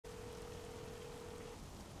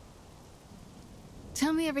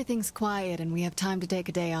Tell me everything's quiet and we have time to take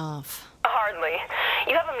a day off. Hardly.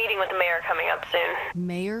 You have a meeting with the mayor coming up soon.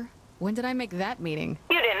 Mayor? When did I make that meeting?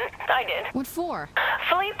 You didn't. I did. What for?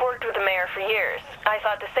 Philippe worked with the mayor for years. I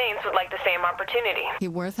thought the Saints would like the same opportunity. He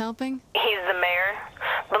worth helping? He's the mayor.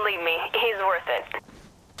 Believe me, he's worth it.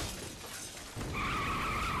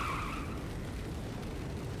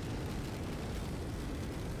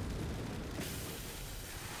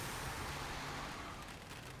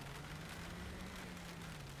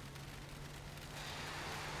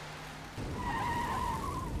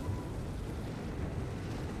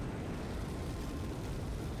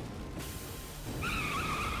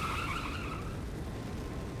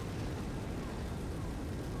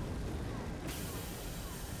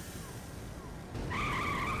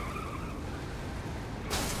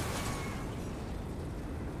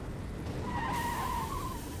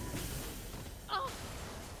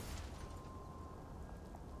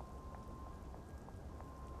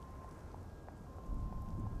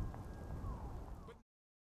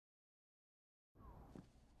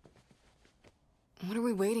 What are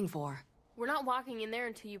we waiting for? We're not walking in there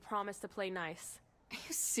until you promise to play nice. Are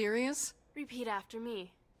you serious? Repeat after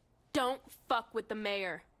me. Don't fuck with the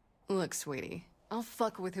mayor. Look, sweetie, I'll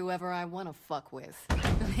fuck with whoever I want to fuck with.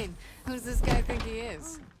 I mean, who's this guy think he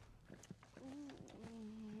is?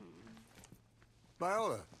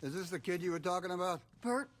 Viola, is this the kid you were talking about?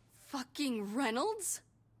 Burt fucking Reynolds?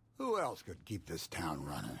 Who else could keep this town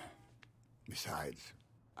running? Besides,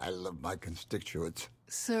 I love my constituents.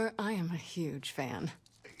 Sir, I am a huge fan.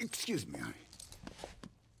 Excuse me, honey.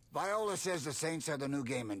 Viola says the Saints are the new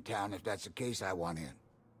game in town. If that's the case, I want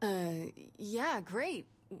in. Yeah, great.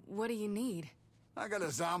 What do you need? I got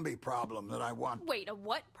a zombie problem that I want. Wait, a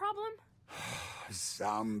what problem?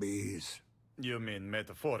 Zombies. You mean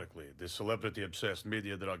metaphorically, the celebrity-obsessed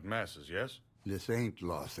media-drugged masses, yes? This ain't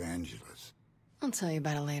Los Angeles. I'll tell you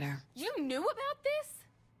about it later. You knew about this?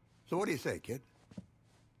 So what do you say, kid?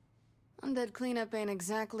 Undead cleanup ain't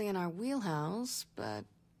exactly in our wheelhouse, but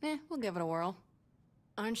we'll give it a whirl.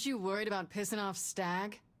 Aren't you worried about pissing off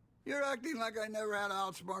Stag? You're acting like I never had to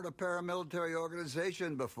outsmart a paramilitary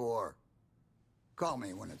organization before. Call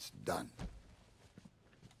me when it's done.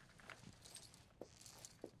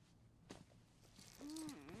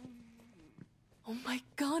 Oh my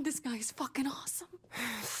god, this guy is fucking awesome.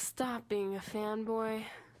 Stop being a fanboy.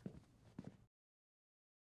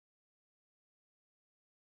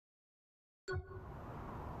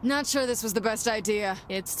 Not sure this was the best idea.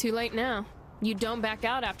 It's too late now. You don't back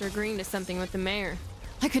out after agreeing to something with the mayor.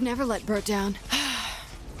 I could never let Burt down.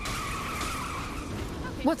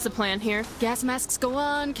 What's the plan here? Gas masks go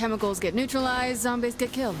on, chemicals get neutralized, zombies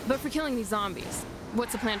get killed. But for killing these zombies,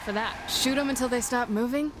 what's the plan for that? Shoot them until they stop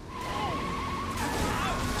moving?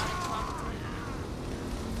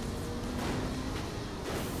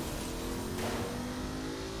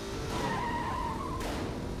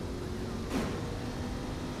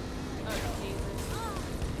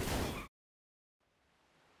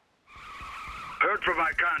 Heard from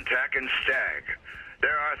my contact in Stag.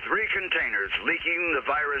 There are 3 containers leaking the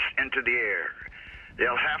virus into the air.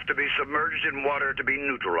 They'll have to be submerged in water to be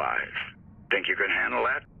neutralized. Think you can handle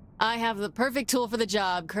that? I have the perfect tool for the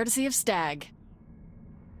job, courtesy of Stag.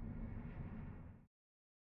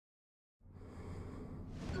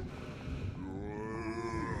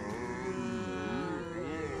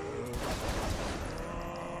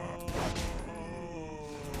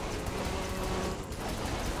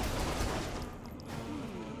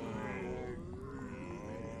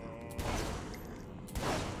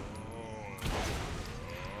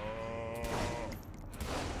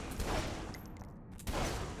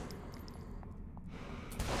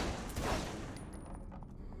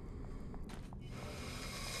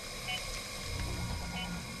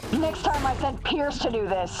 Next time I sent Pierce to do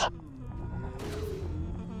this.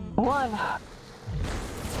 1.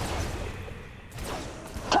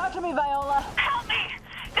 Talk to me, Viola. Help me!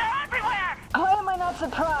 They're everywhere! Why am I not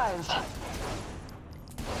surprised?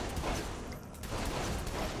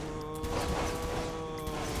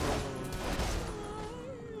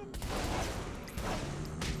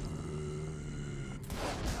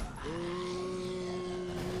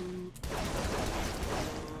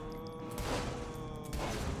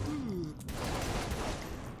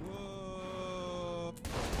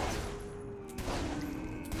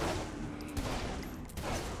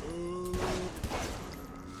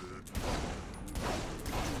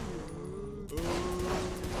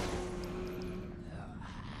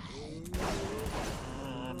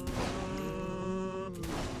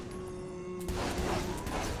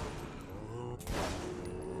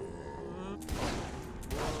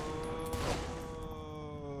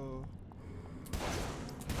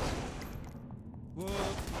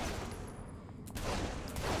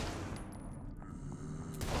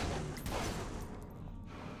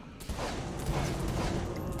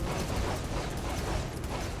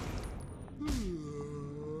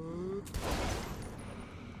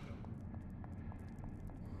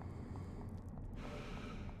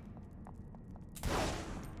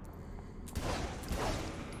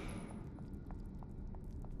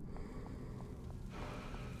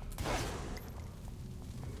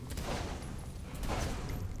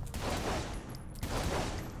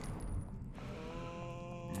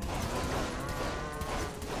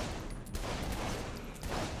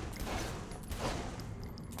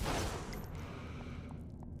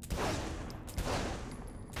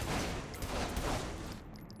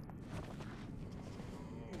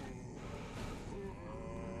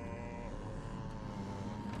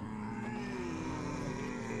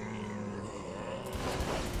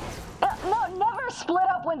 split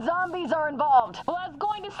up when zombies are involved. Well, I was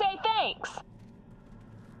going to say thanks.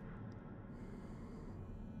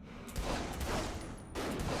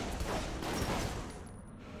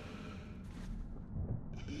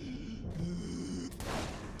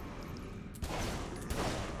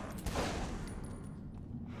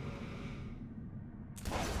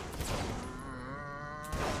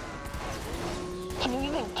 Can you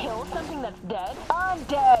even kill something that's dead? I'm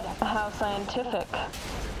dead. How scientific.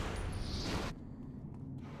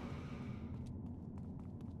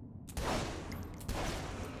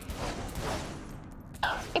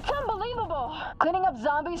 It's unbelievable. Cleaning up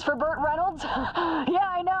zombies for Burt Reynolds? Yeah,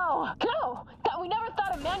 I know. No, that we never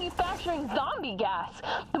thought of manufacturing zombie gas.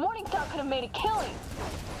 The Morning Star could have made a killing.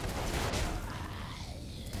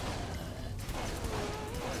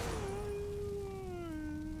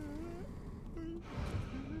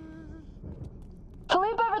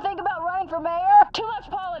 Philippe ever think about running for mayor? Too much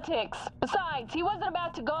politics. Besides, he wasn't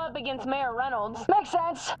about to go up against Mayor Reynolds. Makes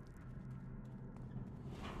sense.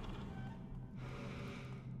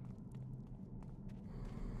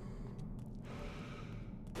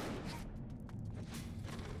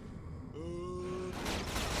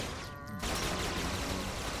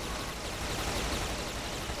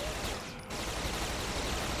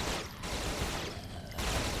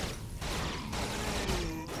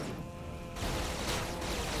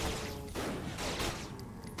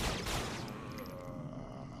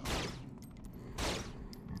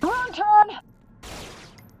 Wrong turn!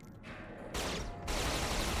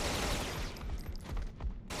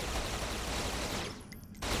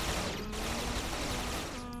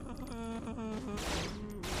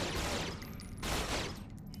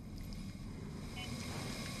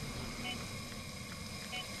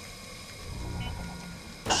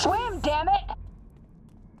 Swim, damn it!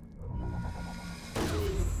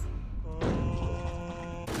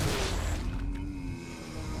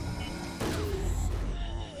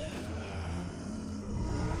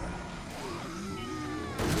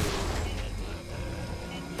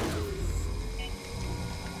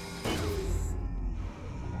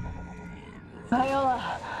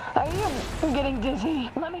 Viola, are you getting dizzy?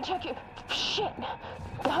 Let me check your... Shit.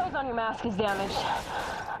 The hose on your mask is damaged.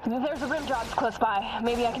 There's a rim job close by.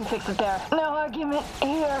 Maybe I can fix it there. No argument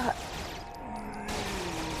here.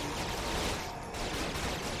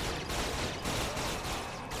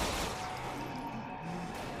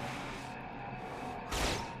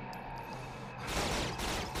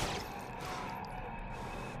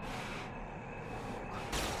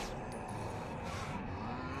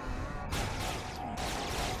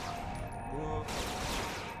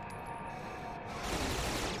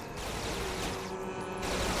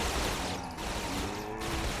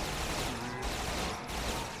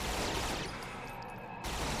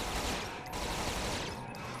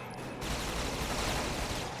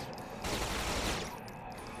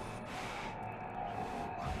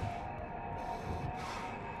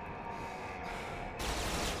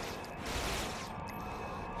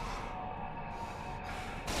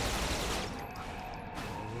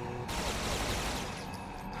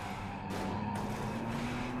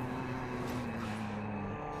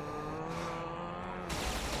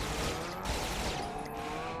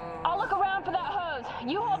 I'll look around for that hose.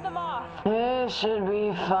 You hold them off. This should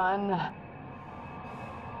be fun.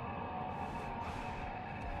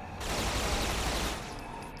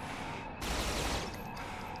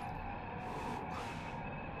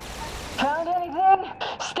 Found anything?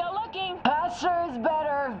 Still looking. Faster is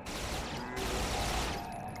better.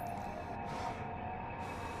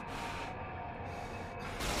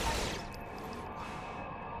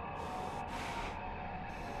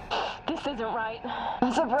 This isn't right.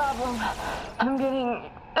 That's a problem. I'm getting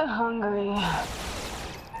hungry.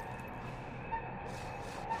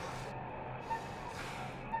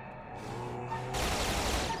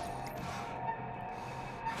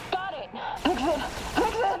 Got it. Fix it!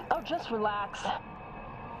 Fix it! Oh, just relax.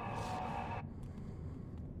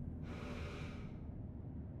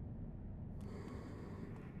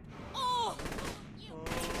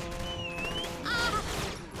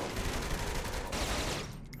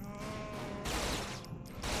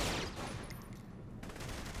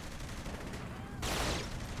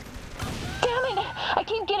 Damn it! I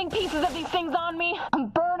keep getting pieces of these things on me. I'm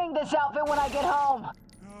burning this outfit when I get home.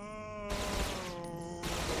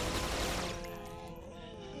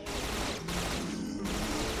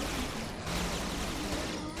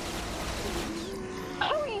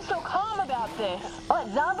 How are you so calm about this? What,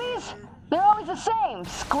 zombies? They're always the same.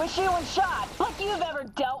 Squishy when shot. Like you've ever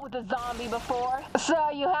dealt with a zombie before? So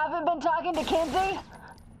you haven't been talking to Kinsey?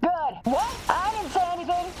 Good. What? I didn't say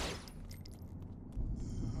anything.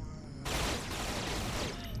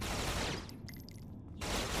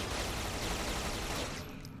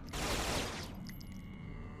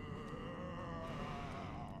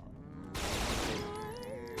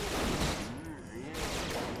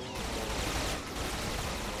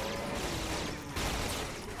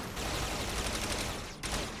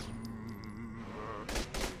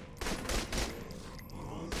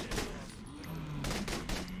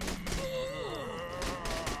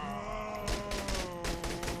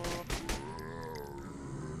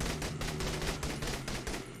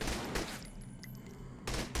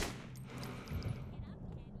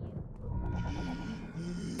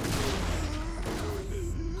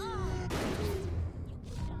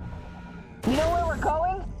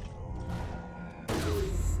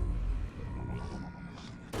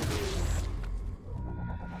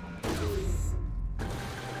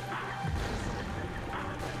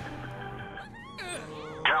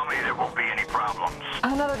 problems.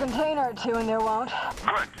 Another container or two and there won't.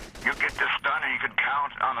 Good. You get this done and you can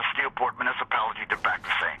count on the Steelport municipality to back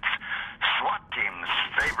the Saints. SWAT teams,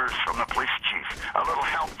 favors from the police chief, a little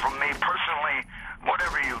help from me personally,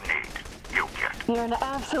 whatever you need, you'll get. You're an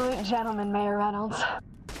absolute gentleman, Mayor Reynolds.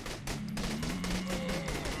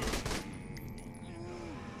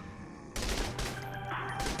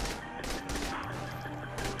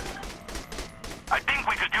 I think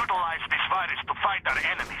we could utilize this virus to fight our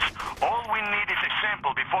enemies. All we need is a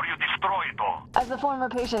sample before you destroy it all. As a former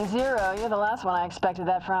patient zero, you're the last one I expected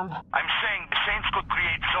that from. I'm saying the Saints could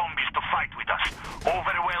create zombies to fight with us,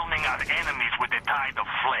 overwhelming our enemies with a tide of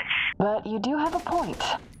flesh. But you do have a point.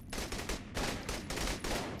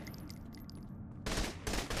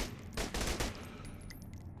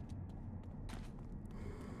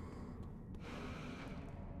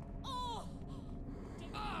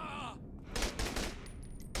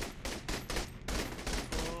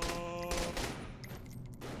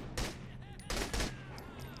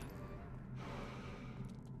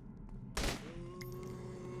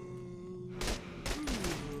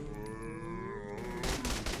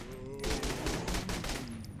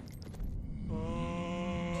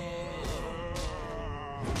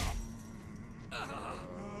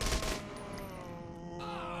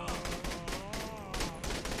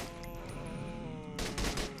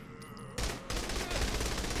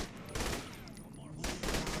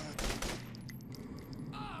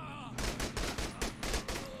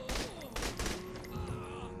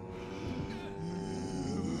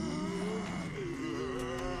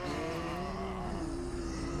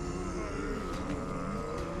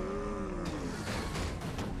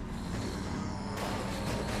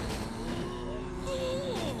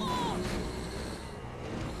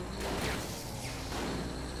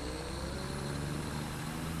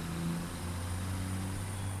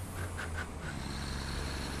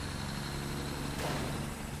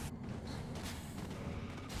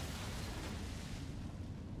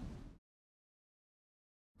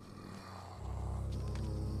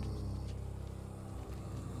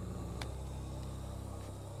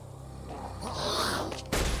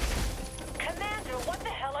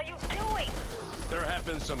 There have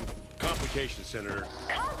been some complications, Senator.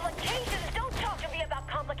 Complications? Don't talk to me about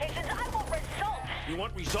complications. I want results. You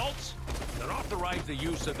want results? Then authorize the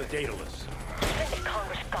use of the data list. Since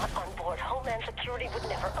Congress got on board, Homeland Security would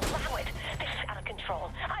never allow it. This is out of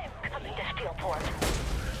control. I am coming to Steelport.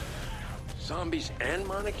 Zombies and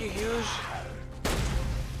Monica Hughes?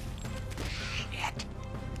 Shit.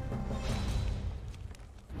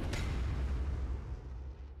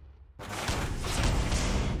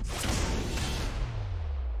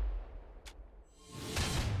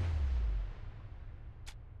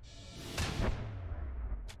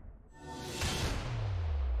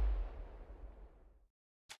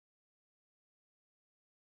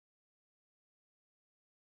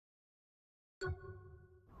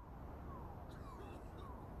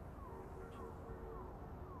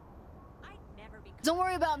 Don't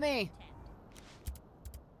worry about me.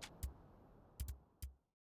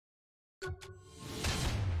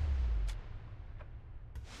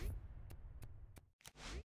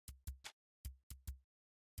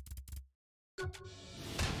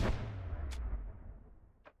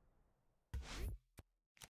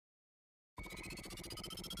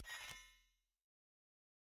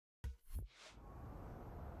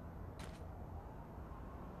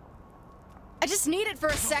 I just need it for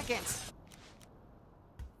a second.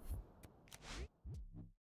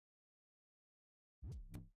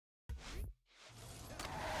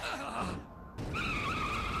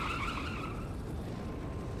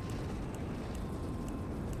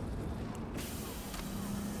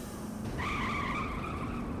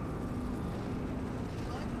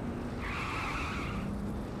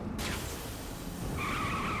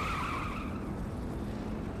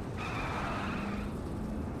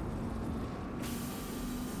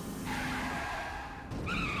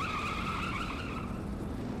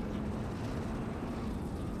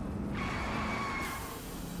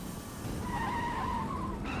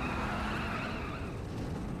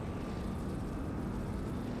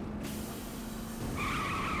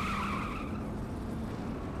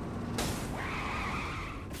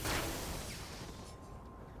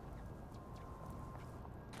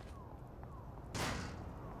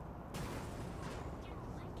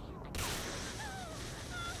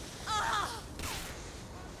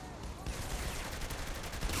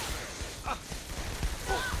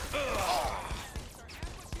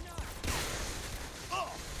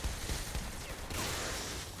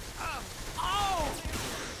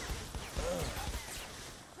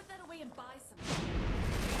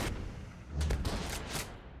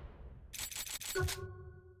 you.